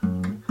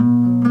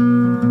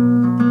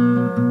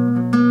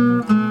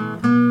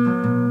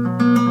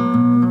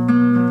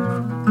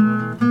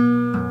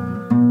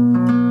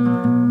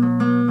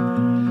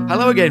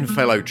again,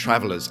 fellow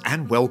travellers,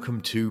 and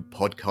welcome to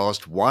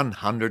podcast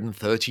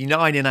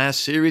 139 in our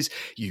series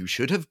You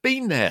Should Have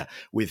Been There,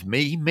 with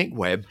me, Mick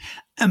Webb.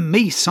 And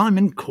me,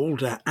 Simon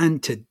Calder,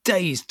 and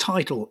today's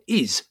title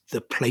is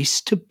The Place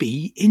to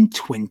Be in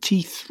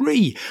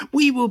 23.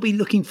 We will be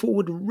looking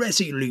forward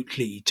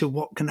resolutely to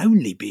what can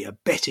only be a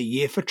better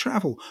year for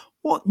travel.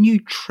 What new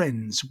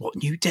trends, what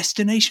new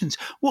destinations,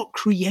 what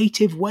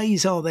creative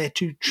ways are there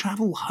to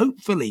travel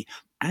hopefully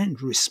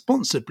and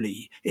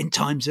responsibly in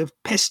times of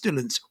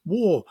pestilence,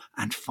 war,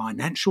 and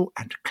financial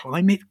and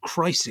climate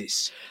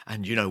crisis?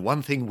 And you know,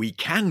 one thing we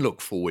can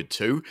look forward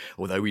to,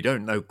 although we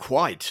don't know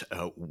quite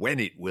when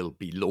it will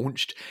be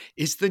launched,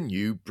 is the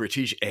new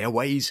British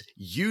Airways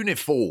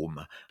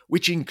uniform,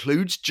 which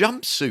includes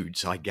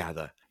jumpsuits, I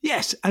gather.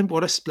 Yes, and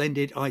what a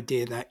splendid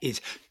idea that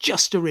is.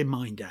 Just a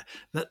reminder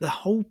that the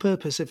whole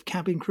purpose of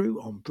cabin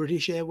crew on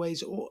British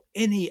Airways or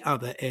any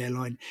other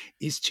airline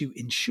is to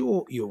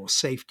ensure your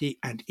safety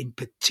and in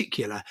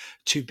particular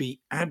to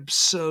be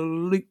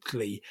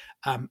absolutely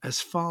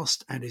as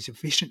fast and as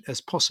efficient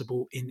as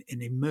possible in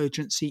an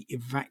emergency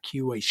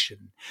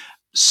evacuation.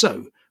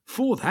 So,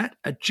 for that,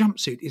 a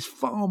jumpsuit is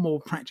far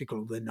more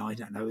practical than, I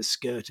don't know, a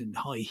skirt and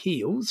high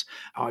heels.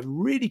 I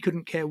really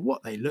couldn't care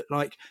what they look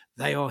like.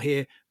 They are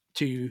here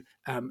to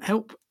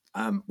help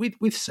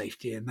with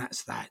safety, and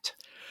that's that.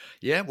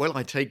 Yeah, well,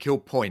 I take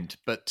your point.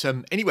 But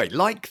anyway,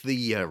 like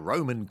the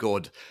Roman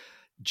god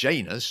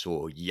Janus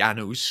or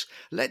Janus,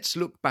 let's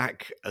look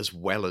back as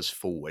well as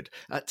forward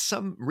at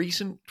some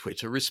recent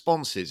Twitter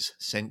responses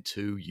sent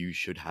to You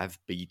Should Have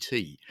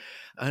BT.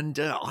 And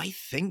I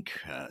think,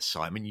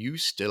 Simon, you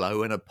still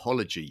owe an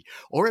apology,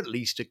 or at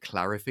least a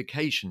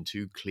clarification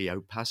to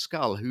Cleo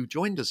Pascal, who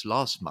joined us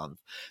last month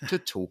to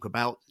talk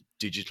about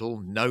digital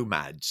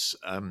nomads.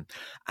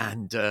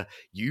 And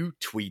you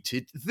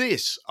tweeted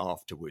this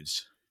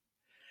afterwards.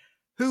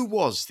 Who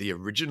was the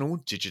original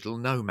digital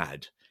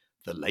nomad?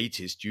 The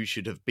latest You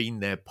Should Have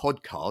Been There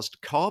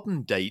podcast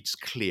carbon dates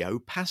Cleo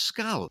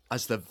Pascal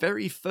as the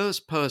very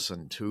first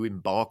person to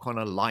embark on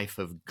a life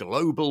of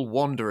global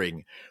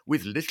wandering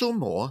with little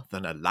more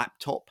than a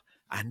laptop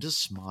and a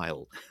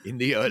smile in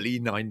the early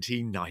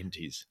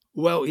 1990s.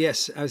 Well,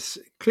 yes, as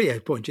Cleo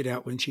pointed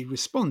out when she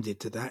responded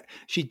to that,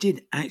 she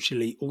did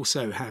actually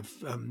also have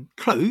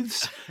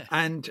clothes.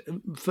 And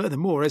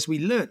furthermore, as we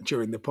learnt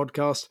during the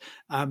podcast,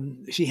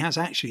 she has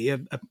actually a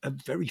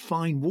very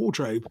fine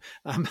wardrobe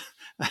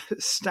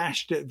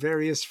stashed at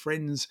various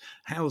friends'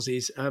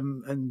 houses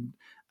and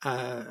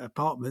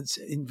apartments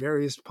in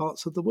various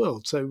parts of the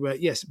world. So,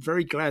 yes,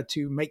 very glad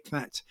to make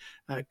that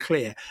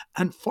clear.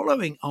 And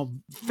following our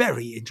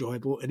very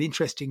enjoyable and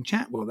interesting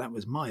chat, well, that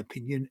was my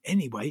opinion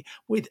anyway,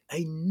 with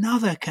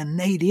another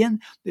Canadian.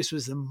 This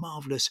was the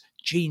marvellous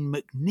Jean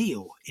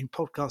McNeil in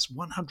podcast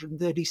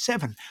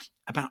 137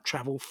 about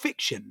travel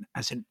fiction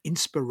as an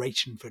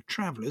inspiration for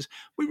travellers.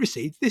 We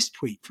received this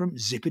tweet from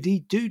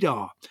Zippity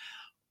Doodah.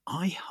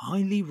 I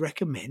highly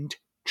recommend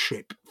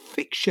Trip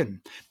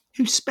Fiction,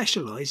 who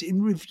specialise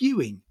in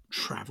reviewing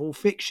travel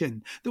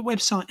fiction. The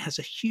website has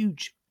a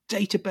huge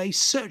database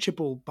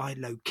searchable by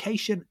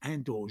location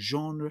and or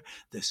genre.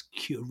 There's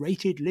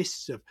curated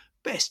lists of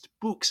best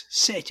books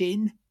set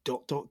in ...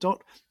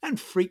 and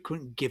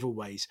frequent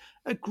giveaways.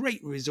 A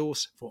great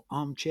resource for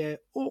armchair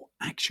or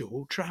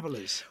actual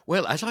travellers.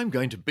 Well, as I'm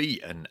going to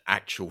be an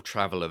actual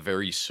traveller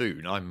very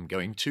soon, I'm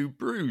going to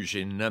Bruges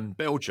in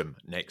Belgium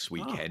next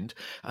weekend.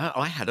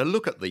 I had a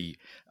look at the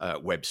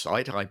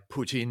website. I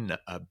put in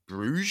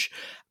Bruges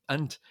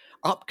and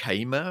up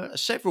came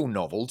several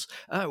novels,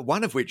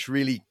 one of which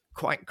really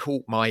quite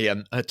caught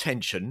my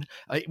attention.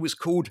 It was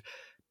called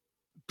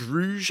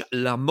Bruges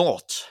la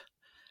Mort.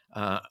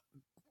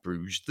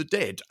 Bruges the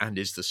Dead, and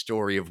is the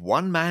story of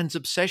one man's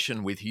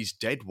obsession with his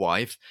dead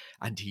wife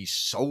and his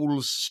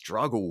soul's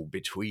struggle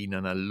between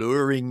an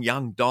alluring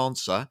young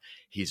dancer,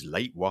 his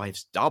late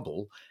wife's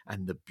double,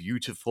 and the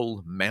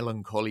beautiful,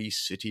 melancholy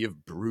city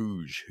of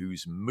Bruges,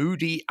 whose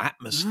moody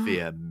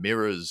atmosphere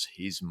mirrors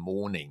his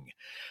mourning.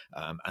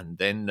 And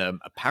then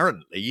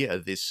apparently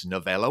this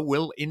novella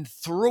will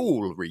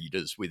enthrall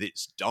readers with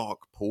its dark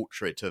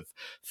portrait of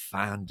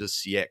fin de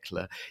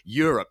siècle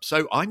Europe.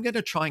 So I'm going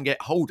to try and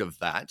get hold of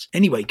that.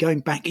 Anyway, going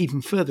back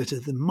even further to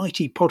the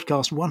mighty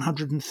podcast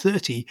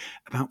 130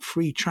 about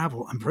free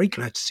travel, I'm very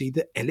glad to see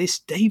that Ellis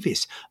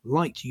Davis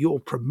liked your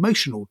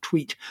promotional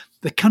tweet.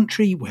 The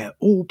country where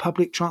all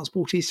public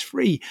transport is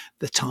free.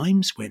 The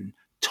times when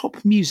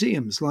top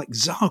museums like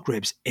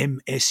Zagreb's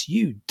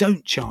MSU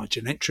don't charge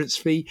an entrance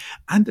fee,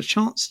 and the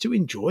chance to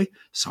enjoy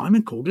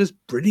Simon Calder's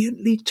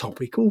brilliantly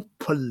topical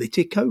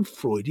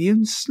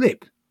Politico-Freudian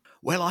slip.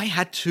 Well, I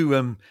had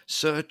to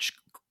search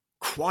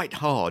quite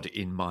hard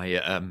in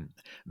my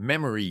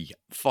memory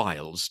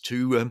files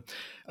to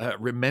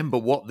remember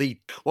what the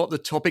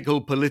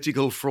topical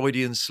political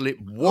Freudian slip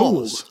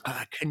was.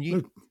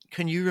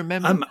 Can you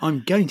remember?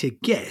 I'm going to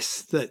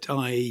guess that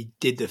I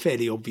did the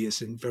fairly obvious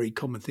and very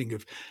common thing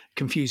of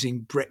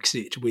confusing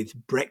Brexit with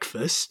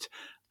breakfast.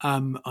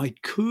 I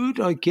could,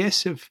 I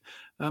guess, have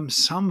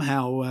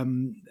somehow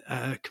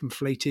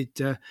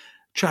conflated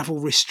travel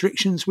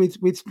restrictions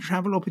with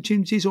travel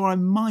opportunities, or I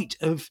might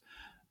have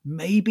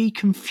maybe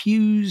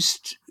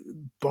confused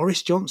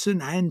Boris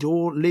Johnson and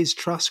or Liz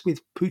Truss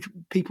with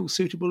people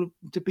suitable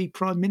to be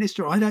Prime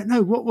Minister. I don't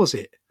know. What was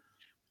it?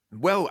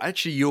 Well,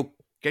 actually, you're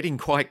getting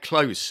quite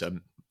close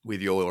with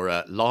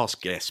your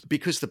last guess,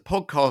 because the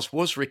podcast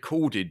was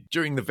recorded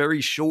during the very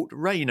short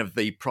reign of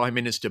the Prime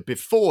Minister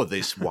before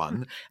this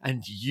one.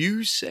 And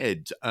you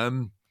said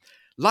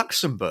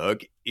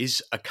Luxembourg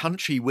is a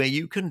country where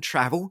you can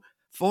travel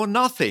for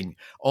nothing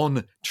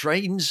on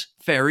trains,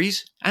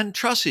 ferries, and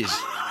trusses.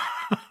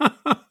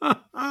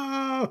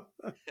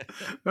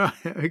 Right,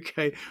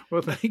 okay.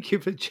 Well, thank you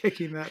for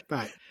checking that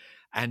back.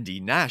 Andy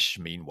Nash,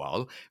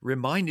 meanwhile,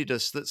 reminded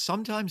us that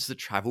sometimes the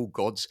travel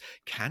gods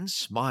can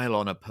smile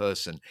on a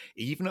person,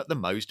 even at the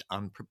most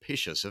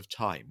unpropitious of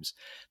times.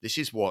 This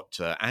is what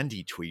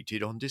Andy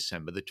tweeted on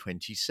December the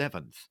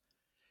 27th.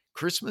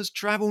 Christmas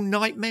travel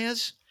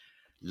nightmares?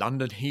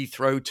 London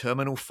Heathrow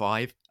Terminal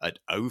 5 at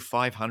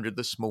 0500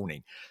 this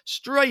morning,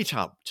 straight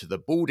up to the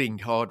boarding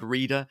card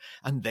reader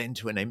and then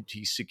to an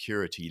empty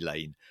security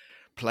lane.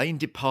 Plane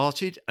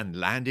departed and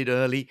landed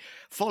early,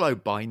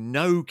 followed by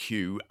no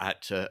queue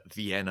at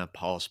Vienna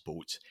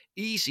passports.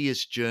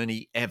 Easiest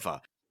journey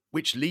ever.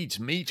 Which leads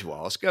me to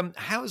ask,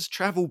 how's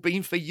travel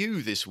been for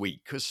you this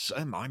week? Because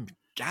I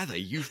gather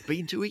you've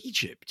been to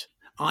Egypt.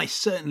 I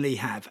certainly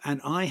have, and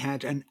I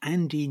had an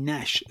Andy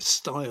Nash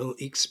style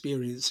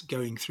experience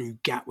going through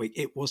Gatwick.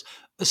 It was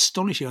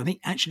astonishing. I think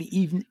actually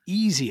even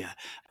easier.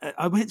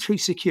 I went through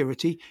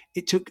security.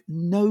 It took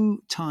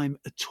no time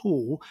at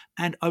all,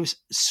 and I was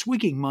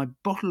swigging my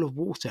bottle of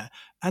water,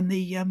 and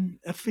the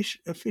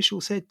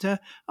official said,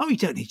 "Oh, you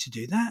don't need to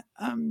do that.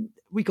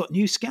 We got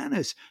new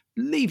scanners.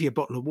 Leave your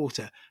bottle of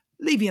water.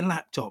 Leave your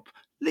laptop.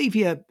 Leave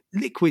your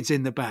liquids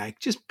in the bag,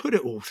 just put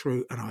it all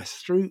through." And I was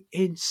through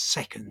in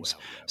seconds.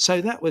 Well. So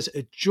that was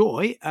a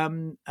joy,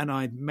 and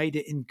I made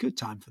it in good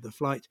time for the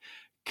flight.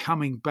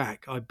 Coming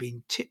back, I'd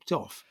been tipped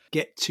off,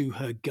 get to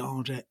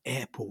Hurghada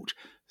Airport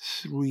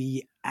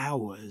 3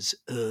 hours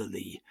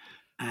early.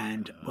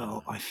 And,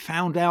 well, I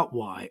found out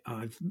why.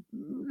 I've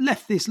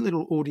left this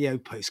little audio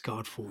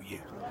postcard for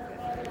you.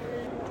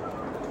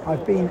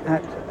 I've been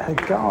at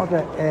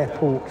Hurghada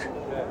Airport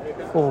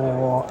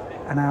for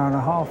an hour and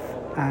a half,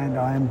 and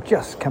I am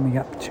just coming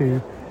up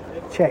to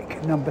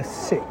check number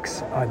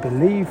 6, I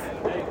believe.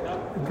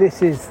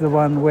 This is the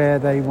one where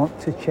they want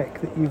to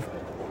check that you've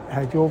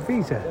had your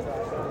visa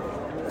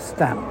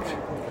stamped.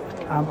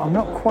 I'm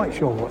not quite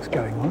sure what's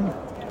going on.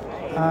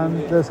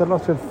 There's a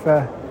lot of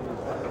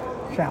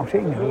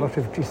shouting, a lot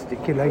of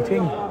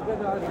gesticulating,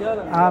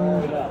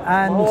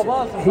 and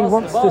he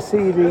wants to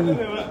see the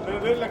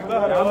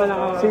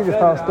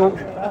passport.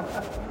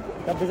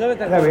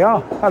 There we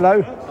are.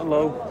 Hello.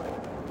 Hello.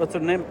 What's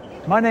your name?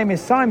 My name is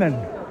Simon.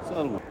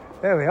 Salman.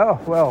 There we are.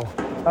 Well,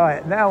 all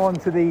right, now on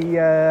to the,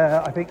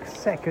 I think,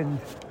 second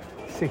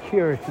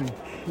security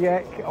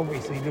check.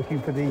 Obviously looking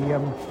for the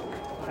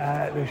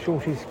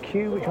shortest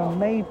queue, which I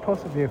may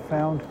possibly have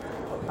found.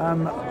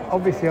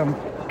 Obviously, I'm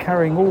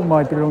carrying all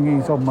my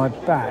belongings on my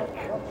back.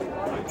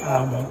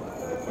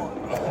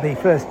 The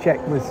first check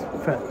was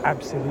for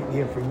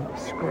absolutely every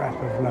scrap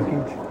of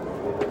luggage.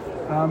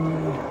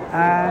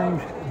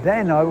 And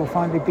then I will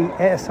finally be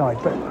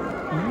airside. But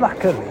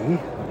luckily,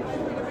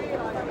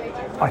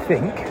 I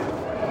think,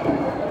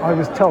 I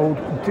was told,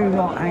 do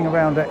not hang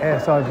around at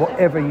airside,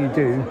 whatever you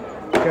do.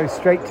 Go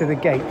straight to the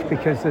gate,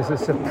 because there's a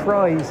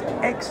surprise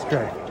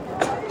extra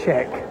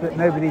check that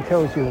nobody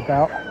tells you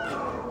about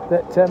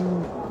that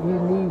you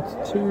need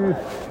to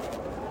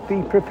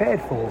be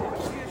prepared for.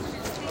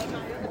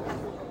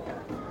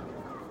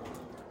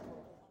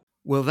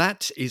 Well,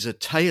 that is a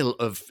tale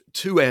of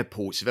two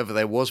airports, if ever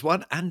there was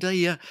one, and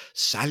a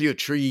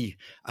salutary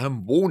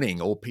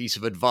warning or piece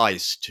of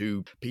advice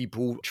to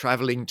people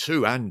travelling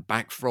to and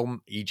back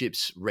from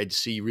Egypt's Red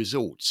Sea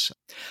resorts.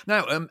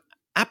 Now,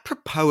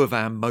 apropos of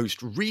our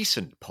most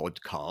recent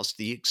podcast,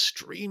 the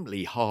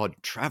extremely hard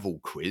travel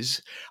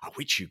quiz,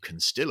 which you can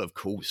still, of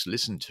course,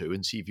 listen to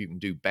and see if you can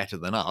do better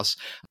than us,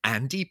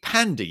 Andy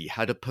Pandy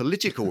had a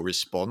political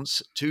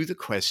response to the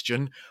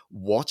question,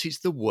 what is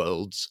the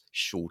world's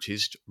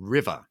shortest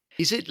river?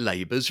 Is it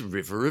Labour's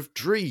River of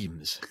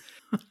Dreams?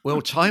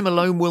 Well, time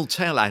alone will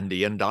tell,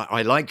 Andy, and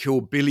I like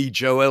your Billy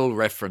Joel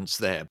reference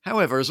there.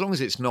 However, as long as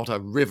it's not a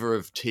river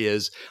of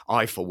tears,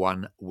 I, for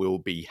one, will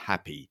be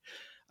happy.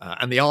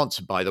 And the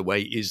answer, by the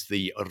way, is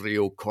the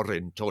Rio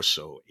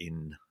Correntoso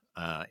in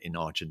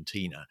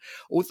Argentina,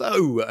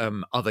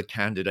 although other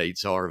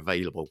candidates are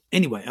available.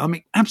 Anyway,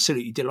 I'm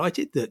absolutely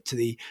delighted that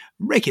the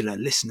regular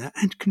listener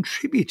and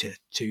contributor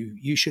to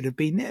You Should Have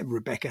Been There,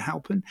 Rebecca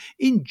Halpin,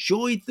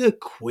 enjoyed the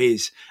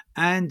quiz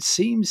and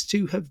seems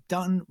to have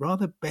done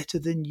rather better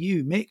than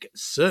you, Mick.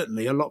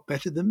 Certainly a lot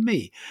better than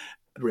me.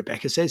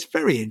 Rebecca says,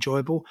 very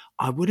enjoyable.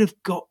 I would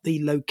have got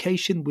the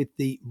location with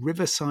the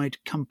Riverside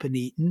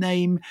Company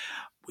name.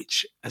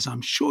 which, as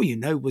I'm sure you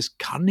know, was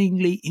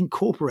cunningly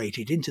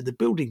incorporated into the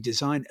building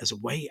design as a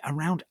way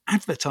around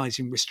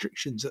advertising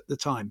restrictions at the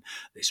time.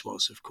 This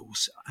was, of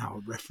course, our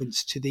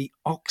reference to the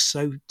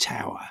Oxo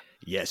Tower.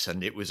 Yes,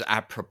 and it was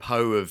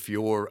apropos of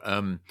your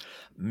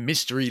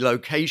mystery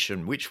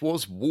location, which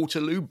was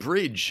Waterloo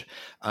Bridge,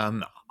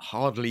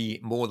 hardly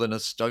more than a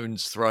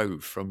stone's throw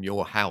from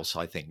your house,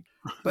 I think.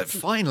 But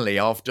finally,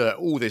 after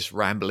all this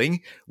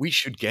rambling, we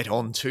should get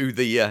on to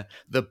the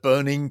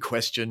burning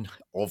question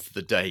of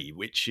the day,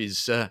 which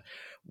is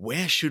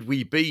where should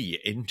we be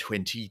in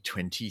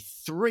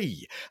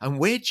 2023? And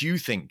where do you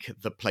think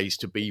the place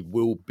to be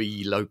will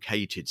be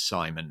located,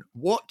 Simon?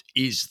 What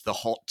is the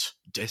hot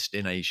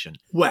destination?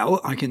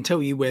 Well, I can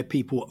tell you where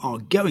people are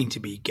going to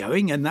be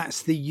going, and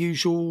that's the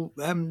usual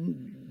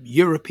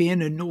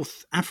European and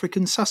North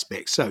African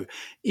suspects. So,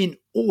 in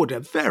order,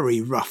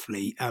 very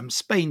roughly,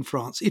 Spain,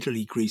 France,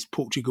 Italy, Greece,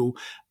 Portugal,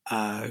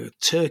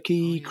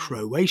 Turkey,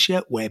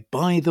 Croatia, where,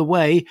 by the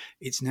way,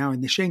 it's now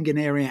in the Schengen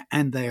area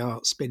and they are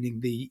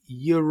spending the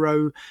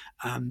euro,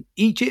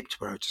 Egypt,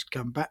 where I've just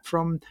come back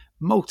from,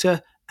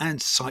 Malta,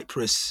 and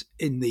Cyprus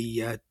in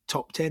the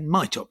top 10,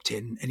 my top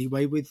 10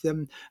 anyway, with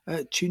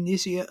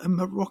Tunisia and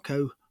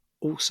Morocco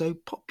also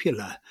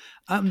popular.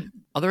 Are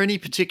there any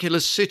particular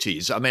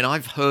cities? I mean,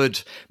 I've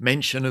heard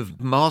mention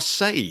of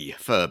Marseille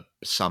for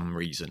some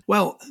reason.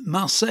 Well,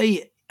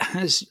 Marseille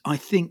has, I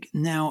think,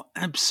 now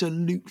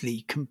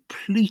absolutely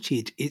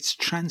completed its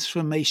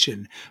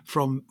transformation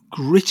from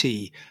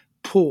gritty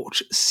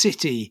port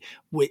city,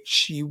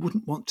 which you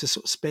wouldn't want to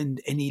sort of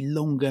spend any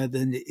longer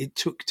than it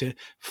took to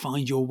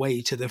find your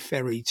way to the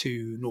ferry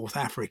to North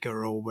Africa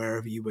or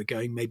wherever you were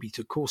going, maybe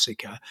to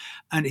Corsica.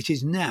 And it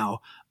is now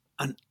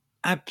an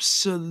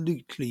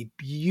absolutely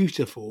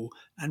beautiful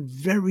and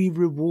very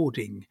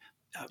rewarding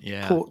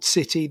port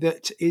city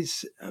that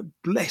is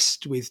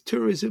blessed with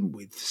tourism,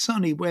 with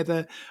sunny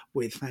weather,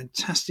 with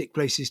fantastic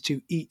places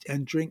to eat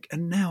and drink,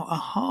 and now a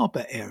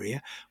harbour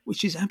area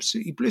which is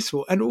absolutely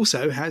blissful, and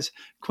also has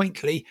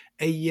quaintly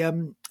a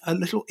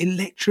little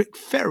electric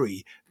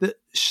ferry that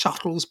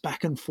shuttles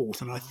back and forth,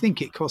 and I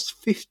think it costs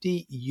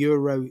 50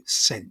 euro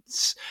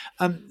cents.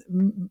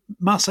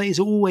 Marseille has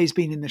always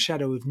been in the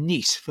shadow of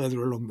Nice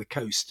further along the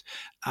coast,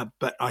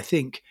 but I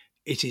think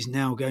it is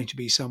now going to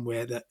be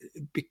somewhere that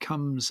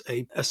becomes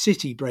a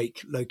city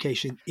break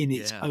location in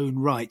its own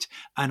right.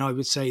 And I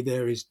would say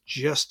there is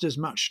just as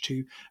much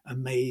to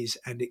amaze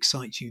and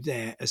excite you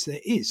there as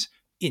there is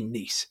in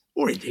Nice,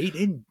 or indeed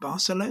in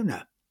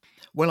Barcelona.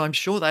 Well, I'm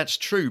sure that's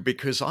true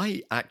because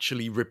I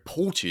actually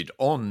reported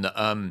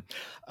on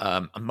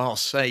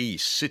Marseille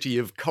City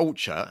of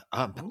Culture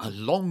a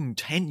long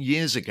 10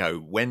 years ago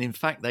when, in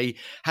fact, they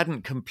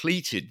hadn't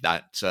completed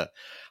that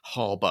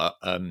harbour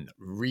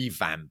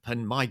revamp.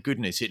 And my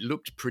goodness, it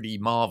looked pretty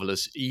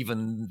marvellous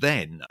even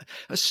then.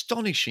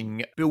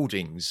 Astonishing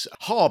buildings,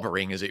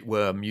 harbouring, as it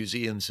were,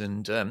 museums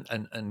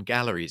and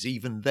galleries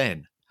even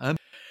then.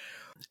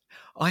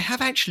 I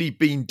have actually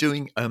been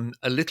doing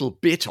a little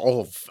bit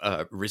of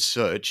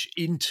research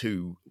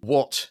into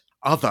what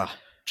other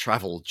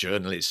travel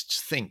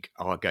journalists think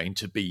are going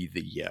to be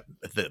the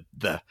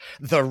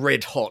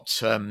red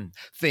hot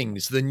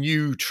things, the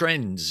new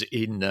trends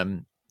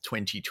in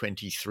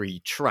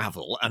 2023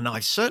 travel, and I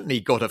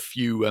certainly got a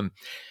few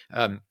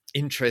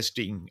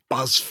interesting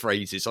buzz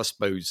phrases, I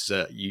suppose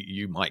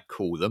you might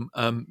call them,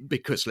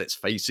 because let's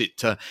face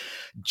it,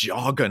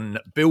 jargon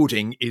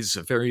building is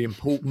a very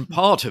important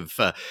part of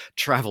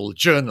travel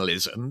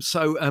journalism.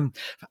 So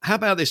how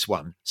about this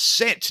one?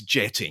 Set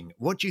jetting.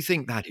 What do you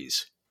think that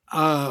is?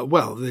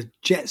 Well, the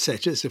jet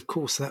setters, of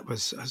course, that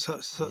was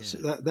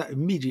that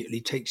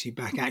immediately takes you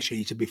back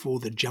actually to before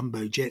the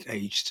jumbo jet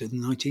age, to the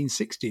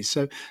 1960s.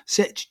 So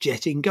set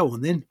jetting, go on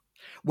then.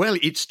 Well,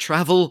 it's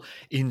travel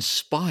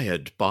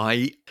inspired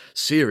by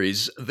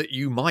series that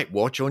you might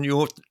watch on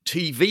your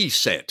TV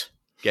set.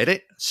 Get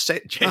it?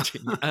 Set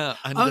jetting.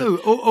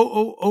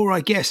 Or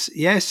I guess,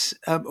 yes,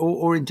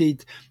 or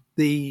indeed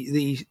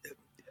the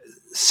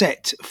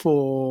set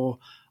for,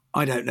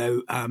 I don't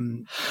know.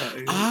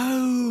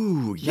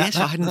 Yes,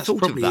 I hadn't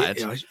thought of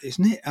that.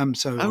 Isn't it?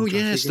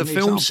 Yes, the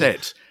film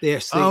set.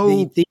 Yes,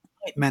 the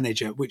Night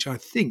Manager, which I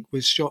think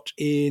was shot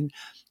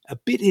a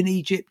bit in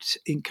Egypt,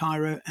 in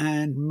Cairo,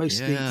 and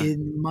mostly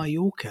in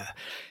Mallorca.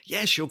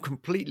 Yes, you're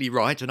completely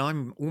right, and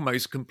I'm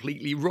almost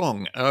completely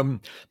wrong.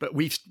 But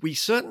we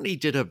certainly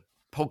did a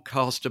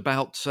podcast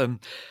about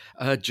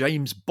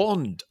James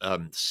Bond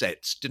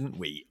sets, didn't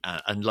we?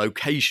 And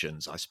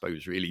locations, I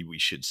suppose, really, we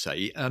should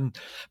say.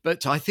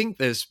 But I think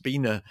there's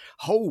been a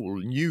whole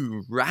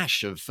new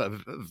rash of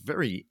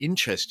very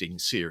interesting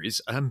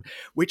series,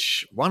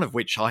 one of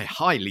which I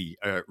highly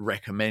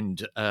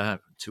recommend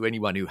to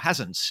anyone who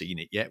hasn't seen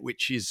it yet,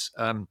 which is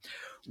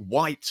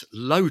White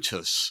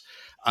Lotus,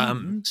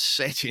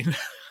 set in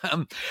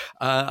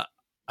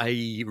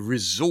a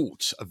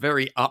resort, a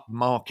very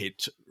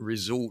upmarket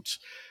resort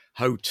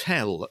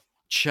hotel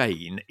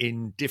chain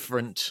in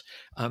different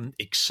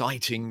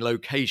exciting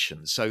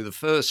locations. So the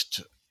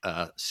first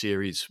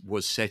series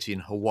was set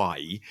in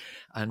Hawaii,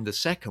 and the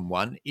second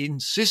one in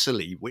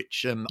Sicily,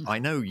 which I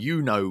know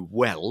you know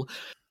well.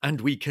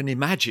 And we can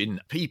imagine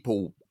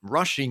people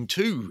rushing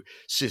to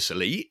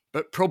Sicily,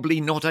 but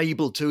probably not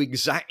able to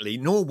exactly,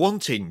 nor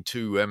wanting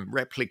to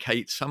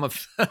replicate some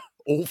of the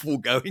awful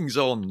goings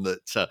on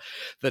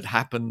that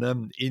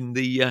happen in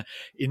the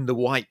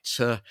White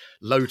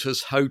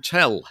Lotus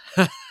Hotel.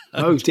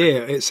 Oh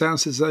dear, it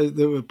sounds as though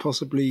there were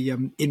possibly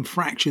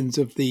infractions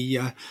of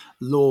the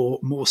law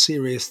more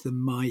serious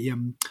than my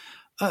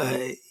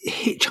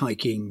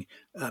hitchhiking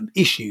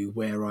issue,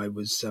 where I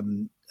was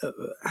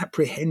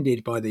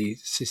apprehended by the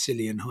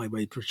Sicilian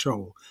Highway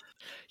Patrol.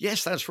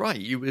 Yes, that's right.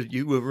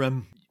 You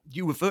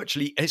were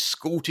virtually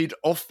escorted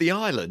off the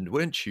island,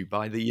 weren't you,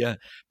 by the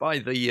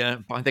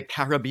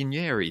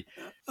Carabinieri?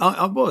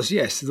 I was,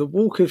 yes, the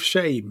walk of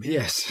shame,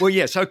 yes. Well,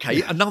 yes,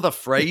 okay. Another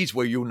phrase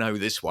where you'll know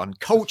this one: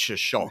 culture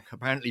shock.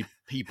 Apparently,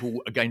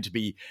 people are going to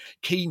be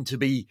keen to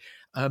be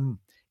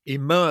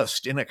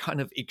immersed in a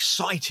kind of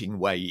exciting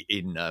way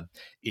in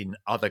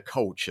other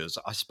cultures.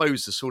 I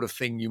suppose the sort of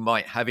thing you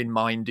might have in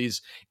mind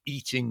is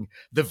eating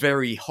the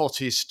very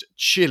hottest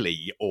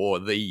chili or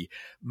the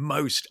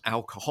most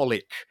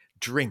alcoholic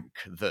drink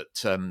that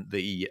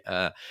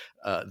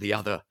the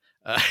other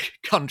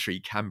country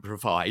can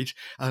provide.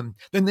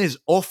 Then there's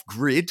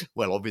off-grid.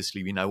 Well,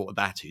 obviously we know what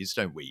that is,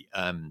 don't we?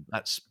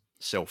 That's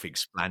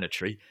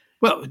self-explanatory.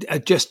 Well,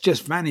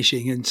 just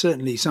vanishing, and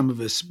certainly some of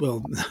us,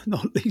 well,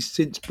 not least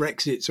since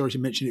Brexit. Sorry to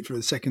mention it for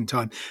the second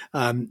time.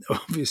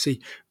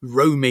 Obviously,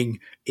 roaming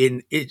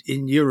in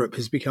Europe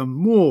has become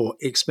more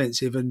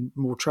expensive and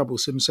more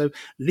troublesome. So,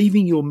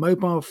 leaving your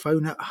mobile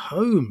phone at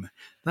home,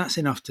 that's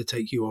enough to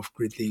take you off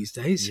grid these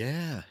days.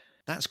 Yeah.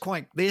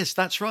 Yes,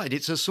 that's right.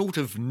 It's a sort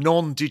of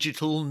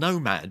non-digital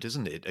nomad,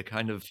 isn't it? A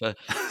kind of a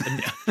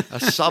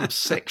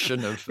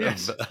subsection of,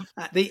 yes.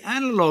 The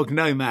analog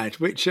nomad,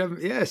 which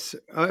yes,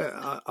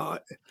 and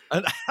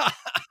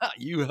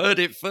you heard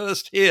it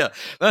first here.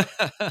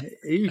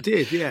 You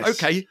did, yes.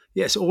 Okay,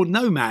 yes, or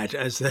nomad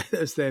as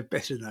they're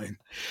better known.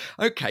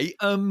 Okay,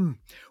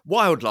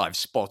 wildlife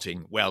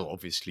spotting. Well,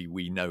 obviously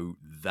we know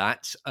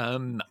that.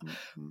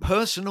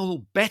 Personal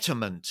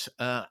betterment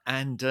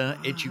and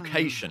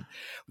education.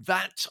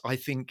 That, I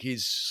think,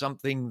 is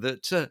something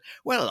that,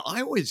 well,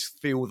 I always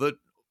feel that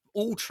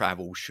all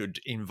travel should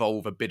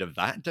involve a bit of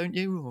that, don't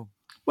you?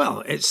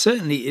 Well, it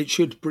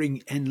should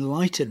bring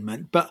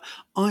enlightenment, but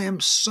I am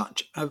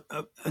such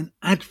an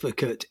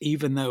advocate,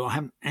 even though I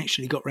haven't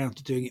actually got round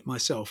to doing it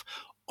myself,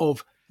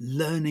 of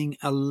learning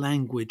a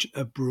language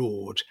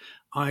abroad.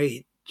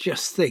 I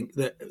just think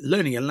that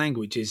learning a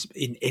language is,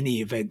 in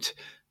any event,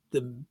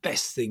 the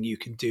best thing you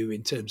can do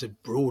in terms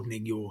of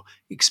broadening your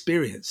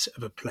experience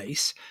of a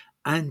place.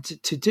 And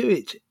to do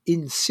it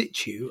in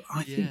situ,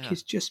 I think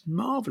is just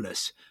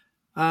marvellous.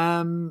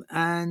 I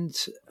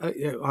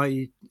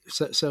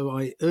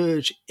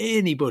urge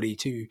anybody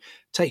to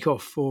take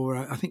off for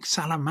I think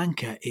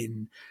Salamanca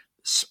in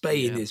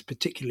Spain is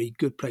particularly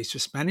good place for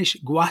Spanish.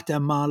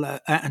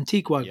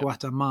 Antigua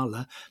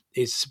Guatemala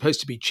is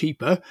supposed to be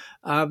cheaper,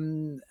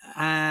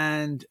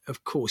 and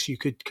of course you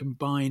could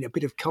combine a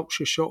bit of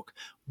culture shock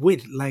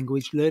with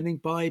language learning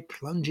by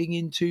plunging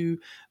into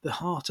the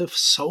heart of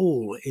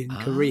Seoul in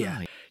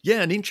Korea.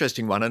 Yeah, an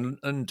interesting one,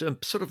 and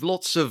sort of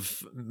lots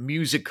of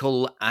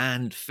musical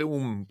and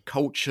film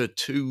culture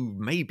to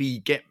maybe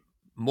get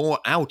more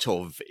out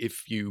of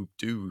if you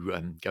do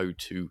go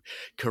to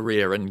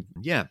Korea. And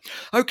yeah,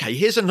 okay,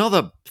 here's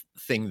another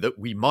thing that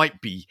we might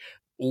be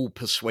all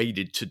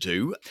persuaded to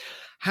do: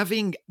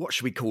 having, what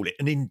should we call it,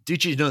 an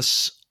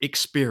indigenous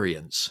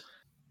experience.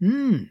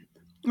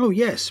 Oh,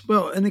 yes.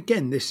 Well, and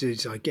again, this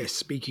is, I guess,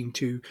 speaking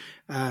to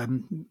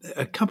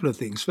a couple of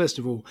things. First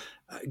of all,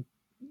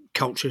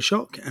 culture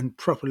shock and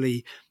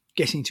properly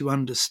getting to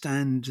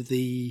understand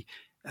the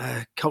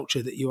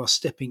culture that you are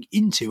stepping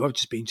into. I've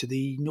just been to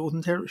the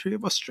Northern Territory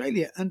of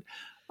Australia, and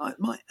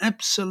my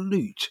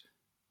absolute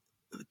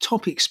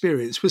top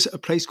experience was at a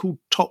place called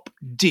Top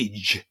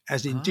Didge,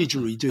 as in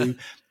didgeridoo,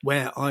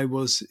 where I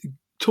was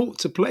taught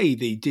to play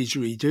the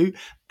didgeridoo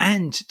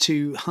and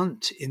to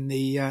hunt in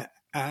the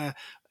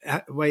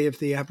way of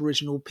the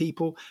Aboriginal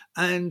people,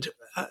 and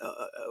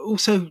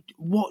also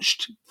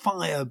watched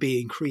fire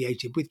being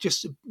created with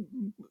just a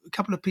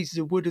couple of pieces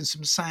of wood and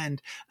some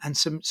sand and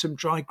some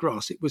dry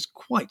grass. It was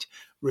quite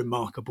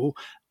remarkable.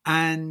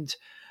 And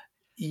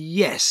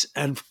yes,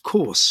 and of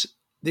course,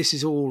 this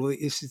is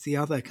the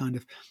other kind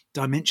of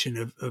dimension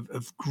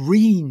of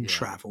green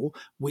travel,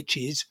 which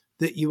is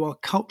that you are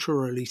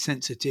culturally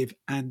sensitive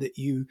and that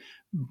you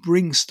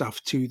bring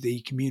stuff to the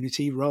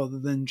community rather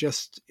than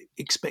just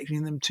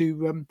expecting them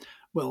to,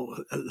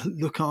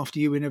 look after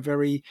you in a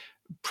very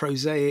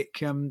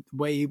prosaic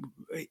way,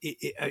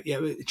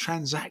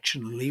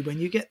 transactionally when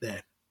you get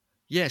there.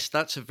 Yes,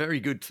 that's a very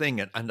good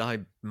thing. And I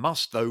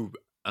must, though,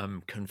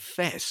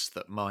 confess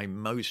that my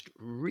most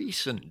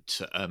recent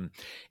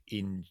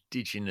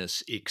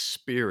Indigenous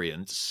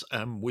experience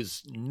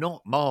was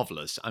not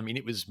marvellous. I mean,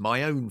 it was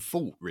my own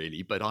fault,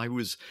 really, but I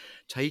was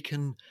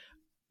taken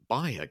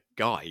by a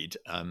guide,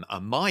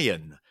 a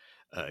Mayan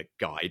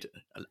guide,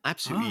 an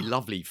absolutely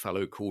lovely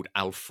fellow called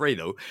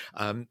Alfredo,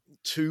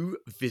 to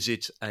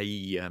visit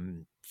a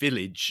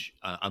village,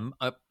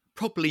 a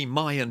properly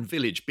Mayan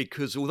village,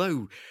 because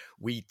although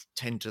we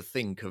tend to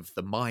think of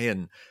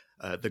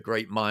the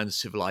great Mayan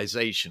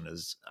civilization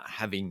as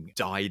having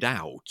died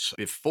out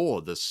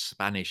before the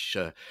Spanish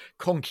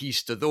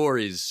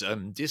conquistadores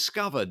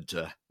discovered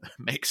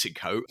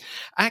Mexico.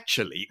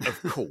 Actually,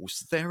 of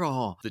course, there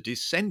are the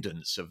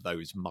descendants of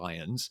those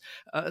Mayans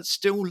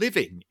still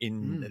living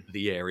in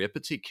the area,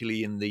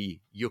 particularly in the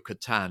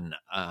Yucatan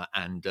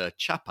and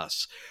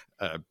Chiapas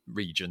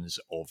regions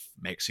of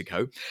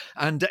Mexico.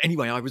 And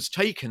anyway, I was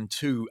taken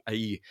to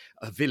a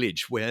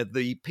village where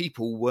the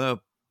people were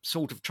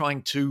sort of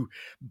trying to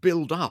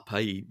build up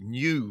a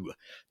new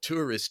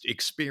tourist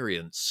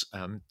experience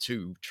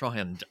to try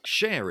and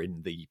share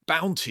in the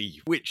bounty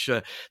which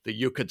the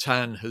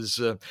Yucatan has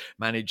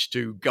managed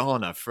to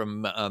garner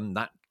from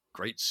that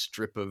great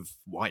strip of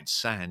white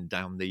sand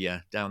down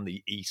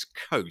the east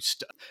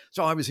coast.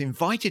 So I was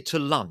invited to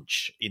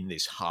lunch in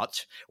this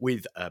hut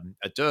with a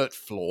dirt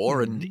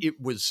floor, and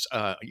it was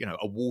a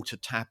water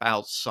tap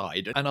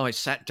outside. And I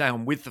sat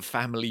down with the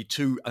family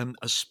to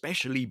a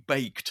specially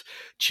baked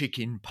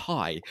chicken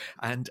pie.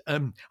 And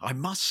I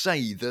must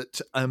say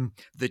that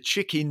the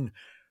chicken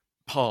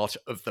part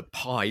of the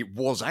pie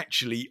was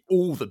actually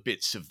all the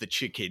bits of the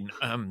chicken,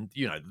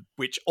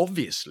 which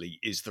obviously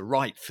is the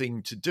right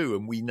thing to do.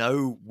 And we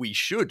know we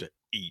should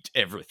eat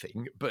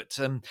everything, but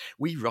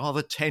we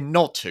rather tend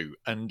not to.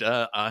 And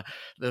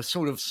the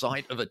sort of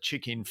sight of a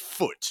chicken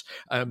foot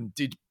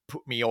did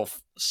put me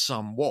off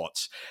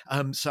somewhat.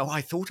 So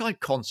I thought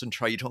I'd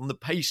concentrate on the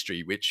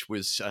pastry, which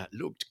was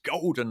looked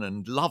golden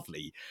and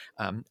lovely,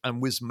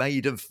 and was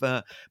made of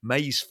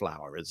maize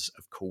flour, as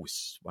of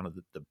course one of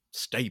the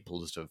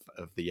staples of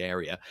the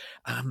area.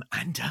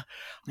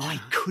 I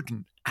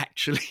couldn't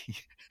actually.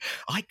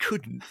 I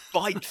couldn't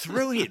bite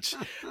through it.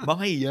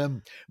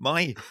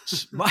 My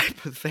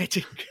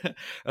pathetic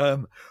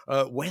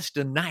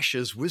Western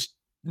Nashers was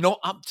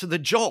not up to the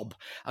job.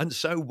 And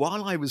so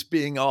while I was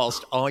being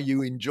asked, "Are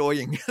you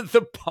enjoying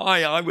the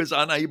pie?" I was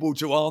unable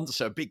to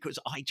answer because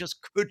I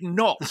just could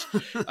not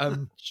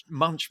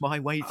munch my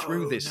way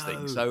through this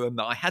thing. So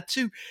I had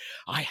to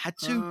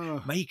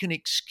make an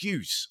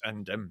excuse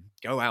and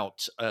go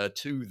out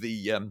to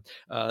the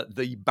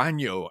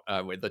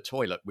baño, with the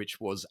toilet,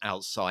 which was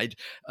outside,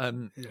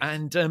 and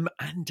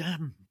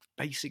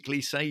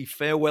basically say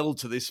farewell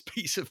to this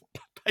piece of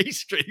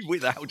pastry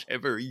without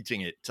ever eating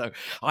it. So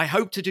I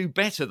hope to do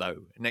better,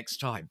 though, next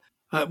time.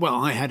 Well,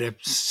 I had a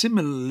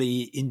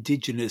similarly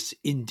indigenous,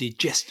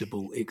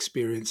 indigestible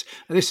experience.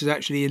 And this was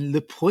actually in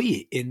Le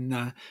Puy in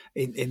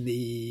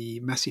the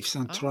Massif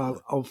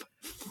Central of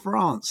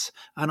France.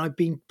 And I've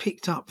been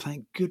picked up,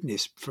 thank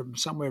goodness, from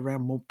somewhere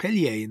around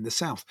Montpellier in the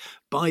south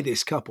by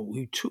this couple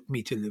who took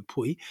me to Le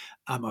Puy.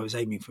 I was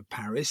aiming for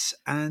Paris,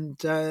 and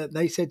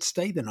they said,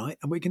 "Stay the night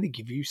and we're going to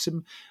give you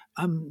some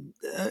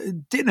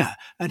dinner."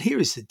 And here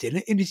is the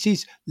dinner, and it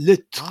is Le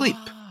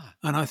Tripe.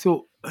 And I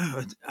thought,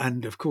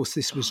 and of course,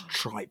 this was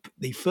tripe,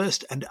 the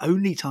first and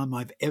only time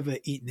I've ever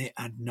eaten it.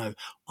 And no,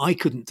 I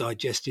couldn't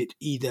digest it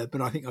either,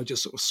 but I think I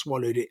just sort of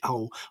swallowed it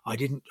whole. I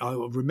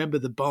remember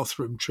the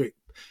bathroom trick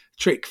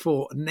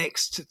for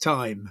next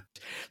time.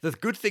 The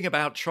good thing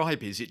about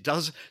tripe is it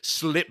does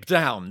slip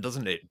down,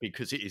 doesn't it?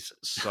 Because it is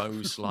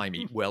so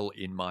slimy. Well,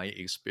 in my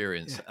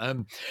experience. Yeah.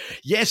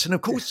 Yes, and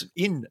of course,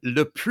 in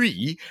Le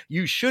Puy,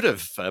 you should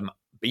have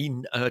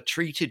been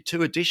treated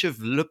to a dish of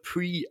Le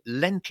Puy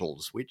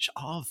lentils, which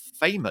are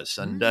famous.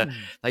 And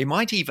they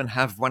might even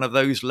have one of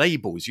those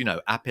labels,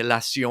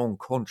 appellation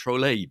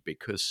contrôlée,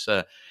 because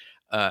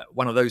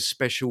one of those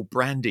special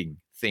branding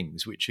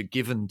things which are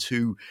given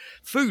to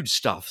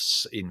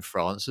foodstuffs in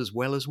France as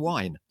well as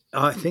wine.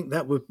 I think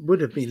that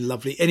would have been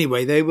lovely.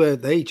 Anyway,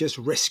 they just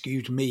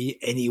rescued me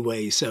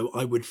anyway, so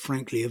I would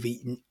frankly have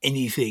eaten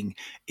anything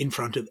in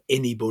front of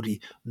anybody,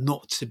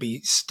 not to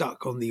be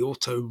stuck on the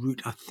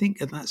autoroute. I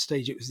think at that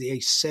stage it was the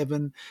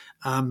A7,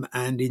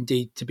 and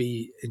indeed to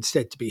be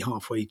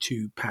halfway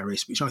to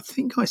Paris, which I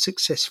think I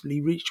successfully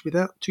reached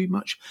without too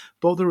much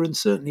bother and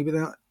certainly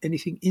without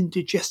anything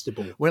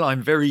indigestible. Well,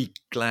 I'm very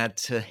glad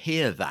to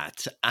hear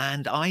that.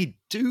 And I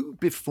do,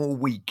 before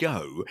we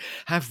go,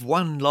 have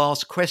one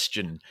last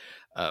question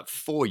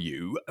for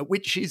you,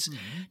 which is,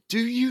 do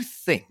you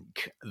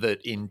think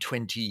that in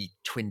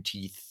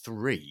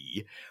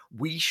 2023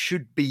 we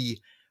should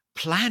be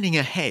planning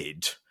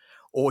ahead,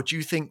 or do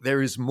you think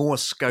there is more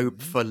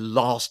scope for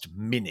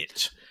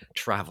last-minute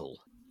travel?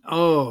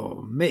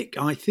 Oh, Mick,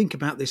 I think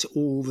about this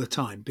all the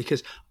time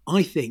because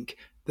I think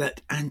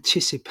that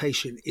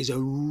anticipation is a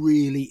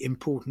really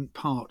important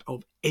part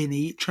of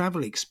any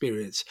travel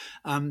experience.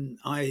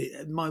 My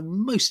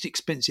most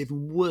expensive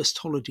and worst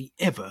holiday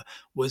ever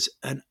was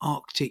an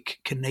Arctic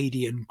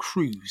Canadian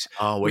cruise.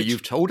 Oh, well,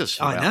 you've told us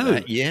about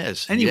that.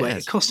 Yes. Anyway,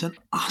 yes. It cost an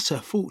utter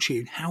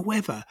fortune.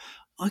 However,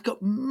 I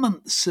got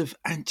months of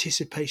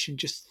anticipation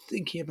just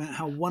thinking about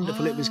how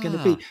wonderful it was going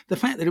to be. The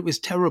fact that it was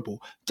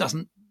terrible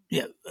doesn't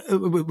it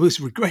was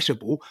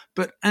regrettable.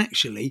 But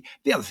actually,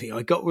 the other thing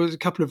I got was a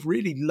couple of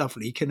really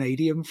lovely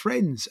Canadian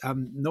friends.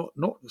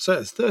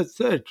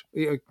 Third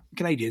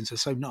Canadians are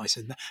so nice,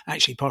 and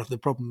actually part of the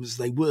problem is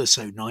they were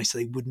so nice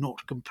they would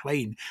not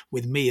complain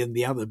with me and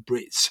the other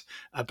Brits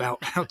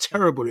about how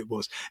terrible it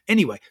was.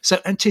 Anyway, so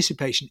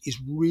anticipation is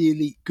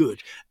really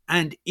good.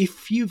 And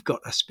if you've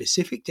got a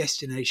specific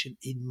destination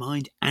in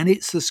mind and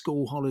it's the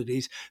school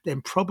holidays,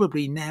 then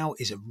probably now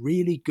is a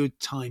really good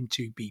time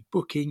to be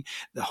booking.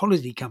 The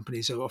holiday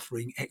companies are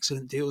offering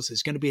excellent deals.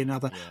 There's going to be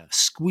another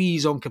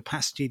squeeze on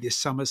capacity this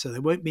summer, so there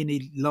won't be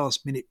any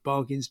last minute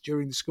bargains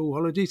during the school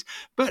holidays.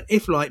 But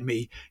if, like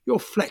me, you're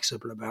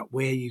flexible about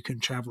where you can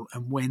travel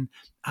and when,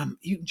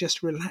 you can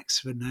just relax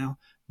for now,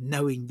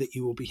 knowing that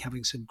you will be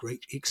having some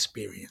great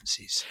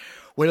experiences.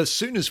 Well, as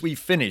soon as we've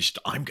finished,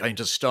 I'm going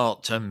to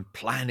start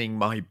planning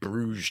my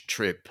Bruges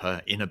trip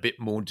in a bit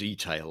more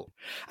detail.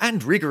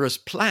 And rigorous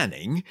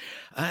planning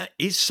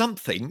is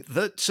something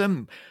that,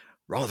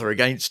 rather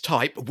against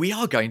type, we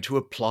are going to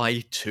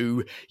apply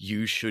to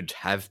You Should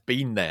Have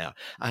Been There.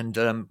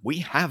 And we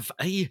have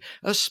a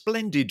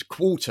splendid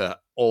quarter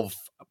of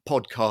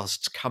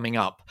podcasts coming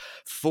up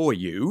for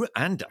you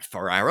and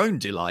for our own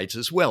delight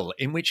as well,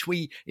 in which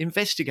we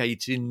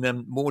investigate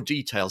in more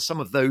detail some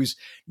of those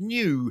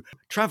new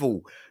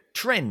travel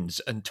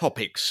trends and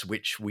topics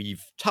which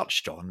we've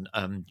touched on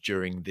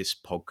during this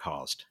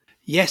podcast.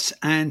 Yes,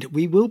 and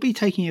we will be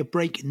taking a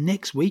break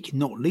next week,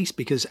 not least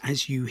because,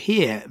 as you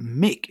hear,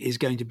 Mick is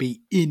going to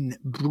be in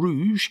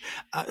Bruges.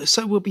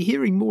 So we'll be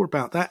hearing more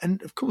about that.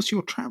 And of course,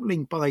 you're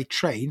travelling by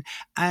train.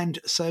 And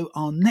so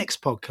our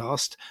next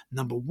podcast,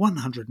 number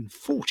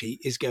 140,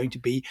 is going to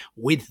be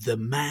with the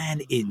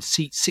man in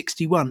seat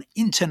 61.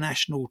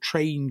 International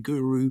train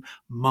guru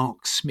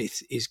Mark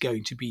Smith is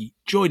going to be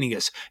joining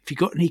us. If you've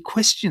got any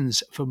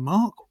questions for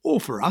Mark or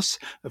for us,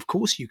 of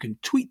course, you can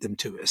tweet them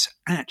to us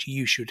at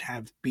You Should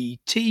Have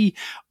BT,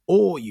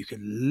 or you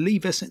can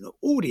leave us an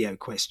audio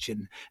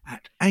question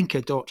at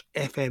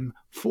anchor.fm/You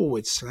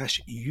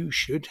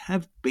Should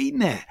Have Been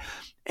There.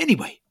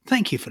 Anyway,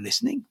 thank you for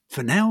listening.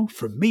 For now,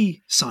 from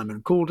me,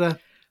 Simon Calder.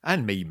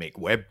 And me, Mick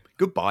Webb.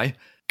 Goodbye.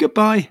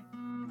 Goodbye.